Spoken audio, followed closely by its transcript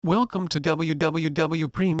Welcome to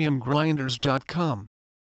www.premiumgrinders.com.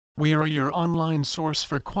 We are your online source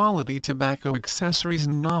for quality tobacco accessories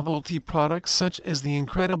and novelty products such as the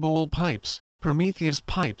Incredible pipes, Prometheus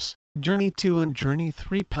pipes, Journey 2 and Journey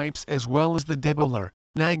 3 pipes, as well as the Deboler,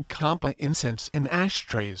 Nag Compa incense and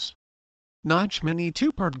ashtrays. Notch Mini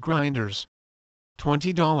 2-part grinders.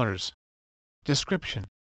 $20. Description: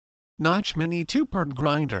 Notch Mini 2-part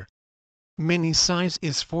grinder. Mini size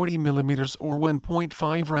is 40 mm or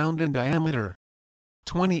 1.5 round in diameter.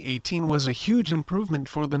 2018 was a huge improvement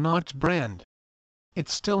for the Notch brand. It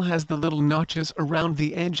still has the little notches around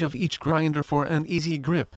the edge of each grinder for an easy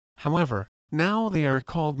grip, however, now they are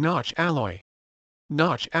called Notch Alloy.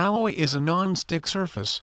 Notch Alloy is a non-stick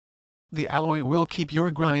surface. The alloy will keep your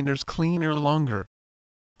grinders cleaner longer.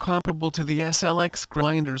 Comparable to the SLX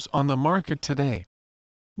grinders on the market today.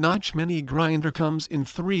 Notch Mini grinder comes in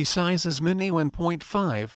 3 sizes: Mini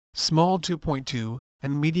 1.5, Small 2.2,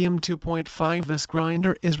 and Medium 2.5. This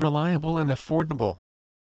grinder is reliable and affordable.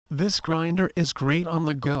 This grinder is great on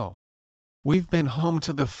the go. We've been home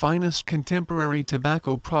to the finest contemporary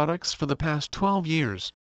tobacco products for the past 12 years.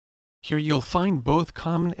 Here you'll find both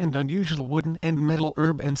common and unusual wooden and metal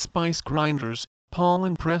herb and spice grinders,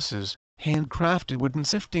 pollen presses, handcrafted wooden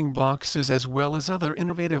sifting boxes, as well as other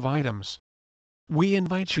innovative items. We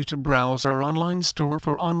invite you to browse our online store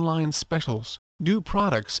for online specials, new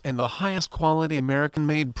products, and the highest quality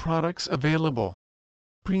American-made products available.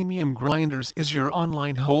 Premium Grinders is your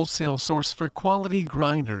online wholesale source for quality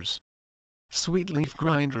grinders. Sweet Leaf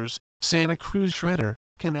Grinders, Santa Cruz Shredder,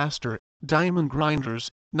 Canaster, Diamond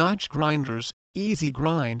Grinders, Notch Grinders, Easy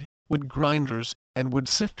Grind, Wood Grinders, and Wood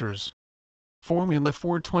Sifters. Formula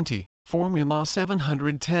 420, Formula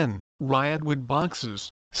 710, Riot Wood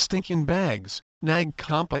Boxes, Stinkin' Bags, Nag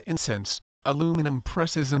Compa incense, aluminum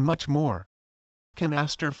presses, and much more.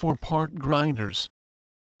 Canaster 4-part grinders.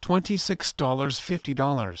 $26.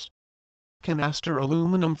 $50. Canaster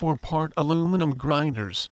aluminum 4-part aluminum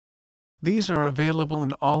grinders. These are available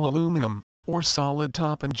in all aluminum, or solid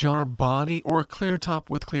top and jar body, or clear top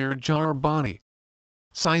with clear jar body.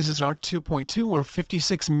 Sizes are 2.2 or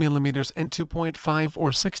 56 mm and 2.5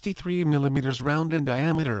 or 63 mm round in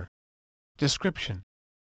diameter. Description: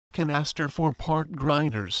 Canaster 4-part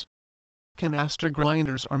grinders. Canaster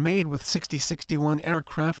grinders are made with 6061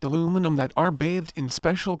 aircraft aluminum that are bathed in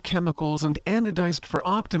special chemicals and anodized for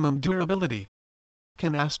optimum durability.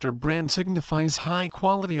 Canaster brand signifies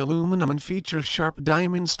high-quality aluminum and features sharp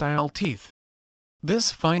diamond-style teeth.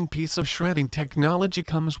 This fine piece of shredding technology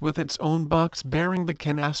comes with its own box bearing the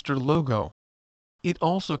Canaster logo. It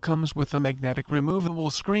also comes with a magnetic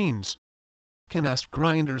removable screens. Canaster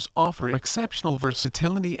grinders offer exceptional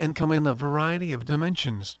versatility and come in a variety of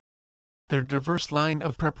dimensions. Their diverse line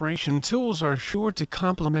of preparation tools are sure to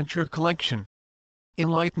complement your collection.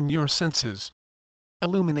 Enlighten your senses.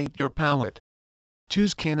 Illuminate your palate.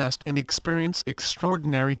 Choose Canaster and experience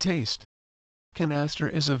extraordinary taste. Canaster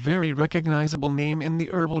is a very recognizable name in the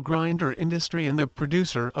herbal grinder industry and the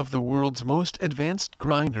producer of the world's most advanced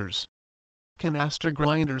grinders. Canaster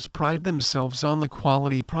grinders pride themselves on the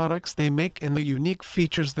quality products they make and the unique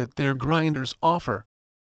features that their grinders offer.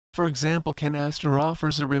 For example, Canaster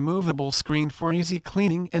offers a removable screen for easy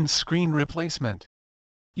cleaning and screen replacement.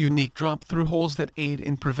 Unique drop-through holes that aid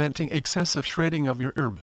in preventing excessive shredding of your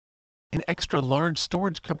herb. An extra-large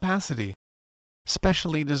storage capacity.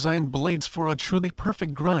 Specially designed blades for a truly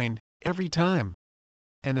perfect grind, every time.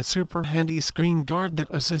 And a super handy screen guard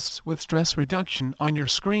that assists with stress reduction on your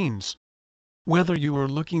screens. Whether you are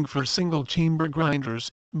looking for single-chamber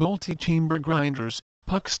grinders, multi-chamber grinders,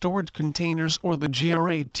 puck storage containers, or the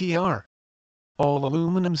GR8TR. All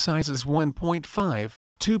aluminum sizes 1.5,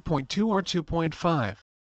 2.2 or 2.5.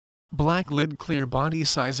 Black lid clear body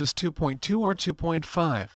sizes 2.2 or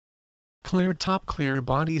 2.5. Clear top clear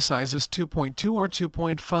body sizes 2.2 or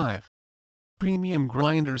 2.5. Premium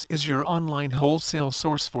Grinders is your online wholesale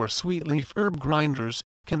source for sweet leaf herb grinders,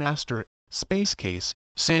 Canaster, Space Case,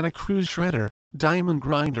 Santa Cruz Shredder, Diamond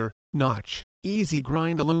Grinder, Notch, Easy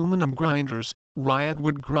Grind aluminum grinders, Riot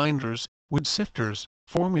Wood Grinders, Wood Sifters,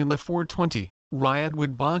 Formula 420, Riot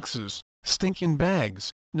Wood Boxes, Stinkin'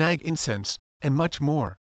 Bags, Nag Incense, and much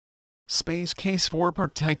more. Space Case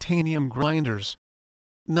 4-part titanium grinders.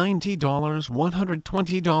 $90.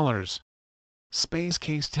 $120. Space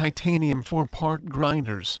Case titanium 4-part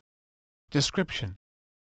grinders. Description: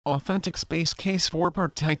 Authentic Space Case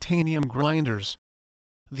 4-part titanium grinders.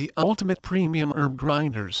 The ultimate premium herb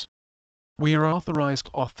grinders. We are authorized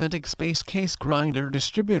authentic Space Case grinder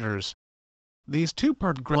distributors. These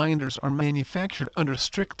 2-part grinders are manufactured under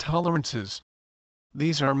strict tolerances.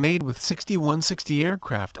 These are made with 6160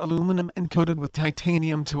 aircraft aluminum and coated with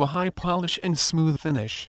titanium to a high polish and smooth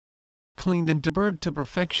finish. Cleaned and deburred to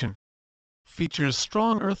perfection. Features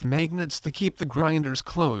strong earth magnets to keep the grinders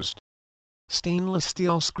closed. Stainless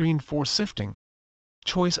steel screen for sifting.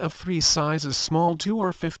 Choice of 3 sizes: small 2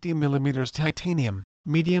 or 50 mm titanium,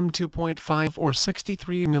 medium 2.5 or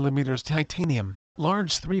 63 mm titanium,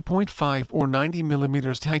 large 3.5 or 90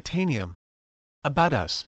 mm titanium. About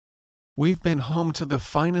us. We've been home to the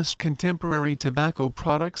finest contemporary tobacco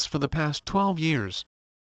products for the past 12 years.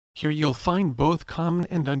 Here you'll find both common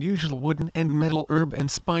and unusual wooden and metal herb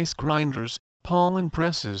and spice grinders, pollen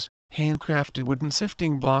presses, handcrafted wooden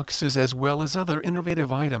sifting boxes, as well as other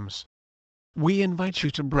innovative items. We invite you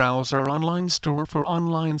to browse our online store for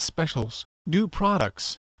online specials, new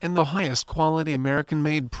products, and the highest quality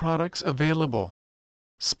American-made products available.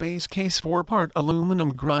 Space Case 4-part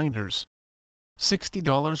aluminum grinders. $60,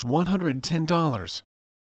 $110.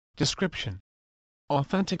 Description: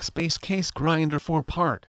 authentic Space Case grinder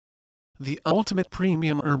 4-part. The ultimate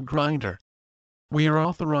premium herb grinder. We are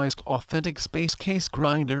authorized authentic Space Case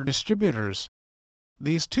grinder distributors.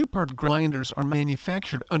 These 2-part grinders are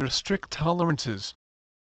manufactured under strict tolerances.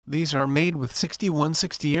 These are made with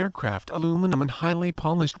 6160 aircraft aluminum and highly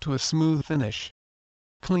polished to a smooth finish.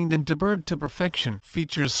 Cleaned and deburred to perfection.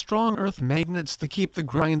 Features strong earth magnets to keep the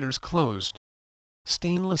grinders closed.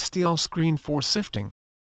 Stainless steel screen for sifting.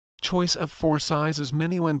 Choice of 4 sizes: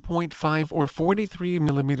 mini 1.5 or 43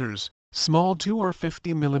 mm, small 2 or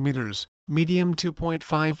 50 mm, medium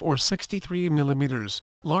 2.5 or 63 mm,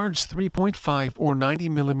 large 3.5 or 90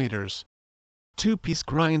 mm. 2-piece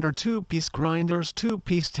grinder, 2-piece grinders,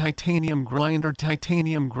 2-piece titanium grinder,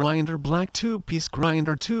 black 2-piece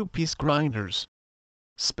grinder, 2-piece grinders.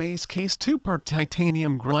 Space Case 2-part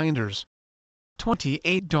titanium grinders.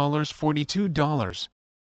 $28, $42.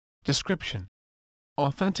 Description: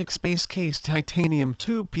 authentic Space Case titanium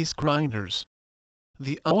 2-piece grinders.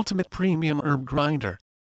 The ultimate premium herb grinder.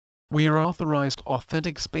 We are authorized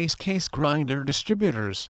authentic Space Case grinder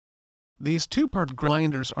distributors. These 2-part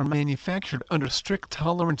grinders are manufactured under strict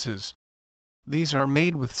tolerances. These are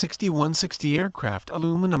made with 6160 aircraft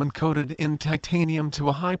aluminum and coated in titanium to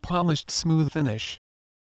a high polished smooth finish.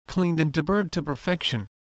 Cleaned and deburred to perfection.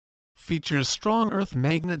 Features strong earth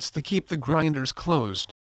magnets to keep the grinders closed.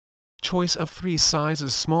 Choice of 3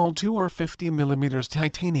 sizes: small 2 or 50 mm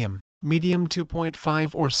titanium, medium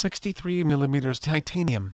 2.5 or 63 mm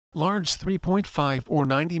titanium, large 3.5 or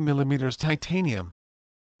 90 mm titanium.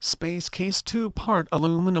 Space Case 2-part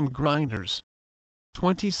aluminum grinders.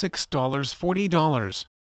 $26, $40.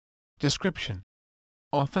 Description: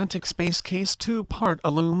 authentic Space Case 2-part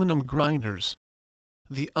aluminum grinders.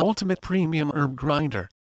 The ultimate premium herb grinder.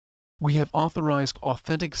 We have authorized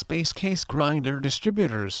authentic Space Case grinder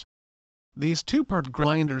distributors. These 2-part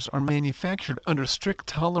grinders are manufactured under strict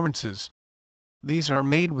tolerances. These are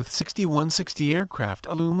made with 6160 aircraft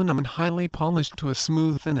aluminum and highly polished to a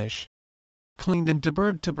smooth finish. Cleaned and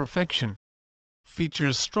deburred to perfection.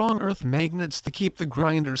 Features strong earth magnets to keep the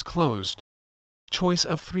grinders closed. Choice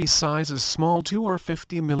of 3 sizes: small 2 or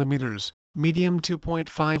 50 mm, medium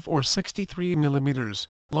 2.5 or 63 mm,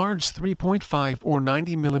 large 3.5 or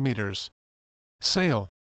 90 mm. Sale.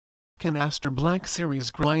 Canaster Black Series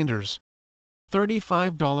grinders.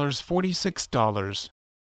 $35, $46.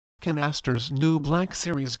 Canaster's new Black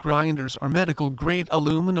Series grinders are medical-grade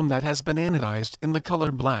aluminum that has been anodized in the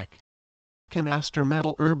color black. Canaster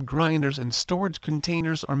metal herb grinders and storage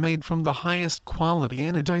containers are made from the highest quality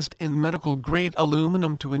anodized in medical-grade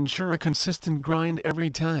aluminum to ensure a consistent grind every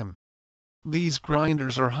time. These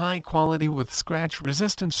grinders are high quality with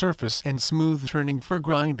scratch-resistant surface and smooth turning for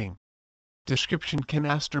grinding. Description: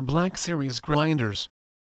 Canaster Black Series grinders.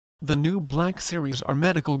 The new Black Series are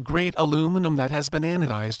medical-grade aluminum that has been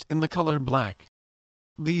anodized in the color black.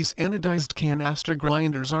 These anodized canaster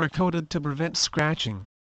grinders are coated to prevent scratching.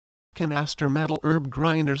 Canaster metal herb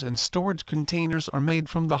grinders and storage containers are made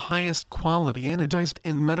from the highest quality anodized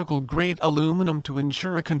in medical-grade aluminum to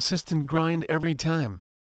ensure a consistent grind every time.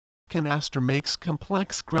 Canaster makes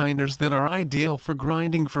complex grinders that are ideal for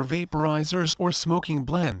grinding for vaporizers or smoking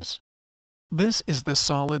blends. This is the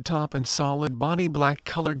solid top and solid body black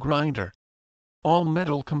color grinder. All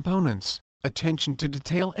metal components, attention to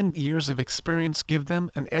detail and years of experience give them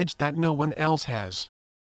an edge that no one else has.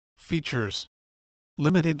 Features: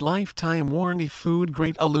 limited lifetime warranty, food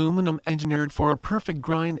grade aluminum engineered for a perfect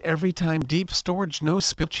grind every time, deep storage, no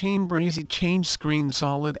spill chamber, easy change, screen,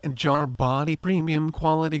 solid and jar body, premium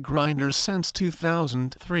quality grinders since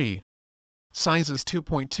 2003. Sizes: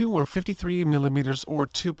 2.2 or 53 mm or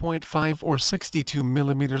 2.5 or 62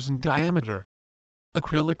 mm in diameter.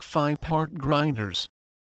 Acrylic 5-part grinders.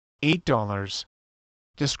 $8.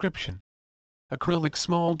 Description: acrylic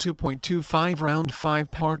small 2.25 round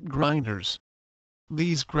 5-part grinders.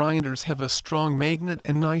 These grinders have a strong magnet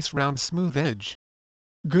and nice round smooth edge.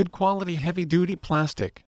 Good quality heavy-duty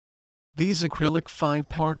plastic. These acrylic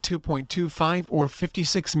 5-part 2.25 or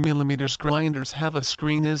 56 mm grinders have a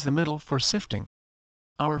screen as the middle for sifting.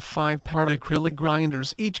 Our 5-part acrylic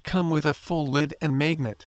grinders each come with a full lid and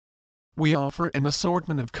magnet. We offer an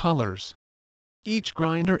assortment of colors. Each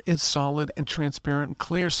grinder is solid and transparent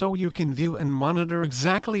clear so you can view and monitor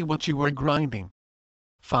exactly what you are grinding.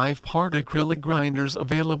 5-part acrylic grinders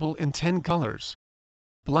available in 10 colors: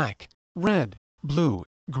 black, red, blue,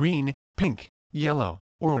 green, pink, yellow,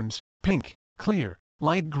 orange, pink, clear,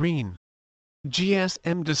 light green.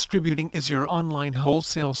 GSM Distributing is your online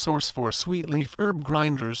wholesale source for sweet leaf herb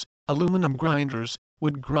grinders, aluminum grinders,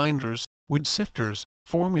 wood sifters,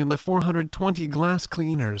 Formula 420 glass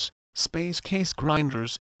cleaners, space case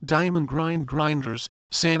grinders, diamond grind grinders,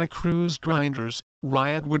 Santa Cruz grinders,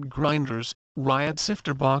 Riot wood grinders, Riot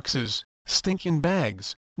sifter boxes, stinkin'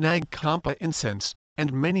 bags, Nag Compa incense,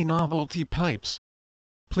 and many novelty pipes.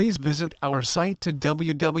 Please visit our site to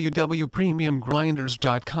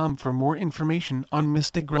www.premiumgrinders.com for more information on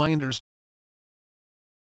Mystic Grinders.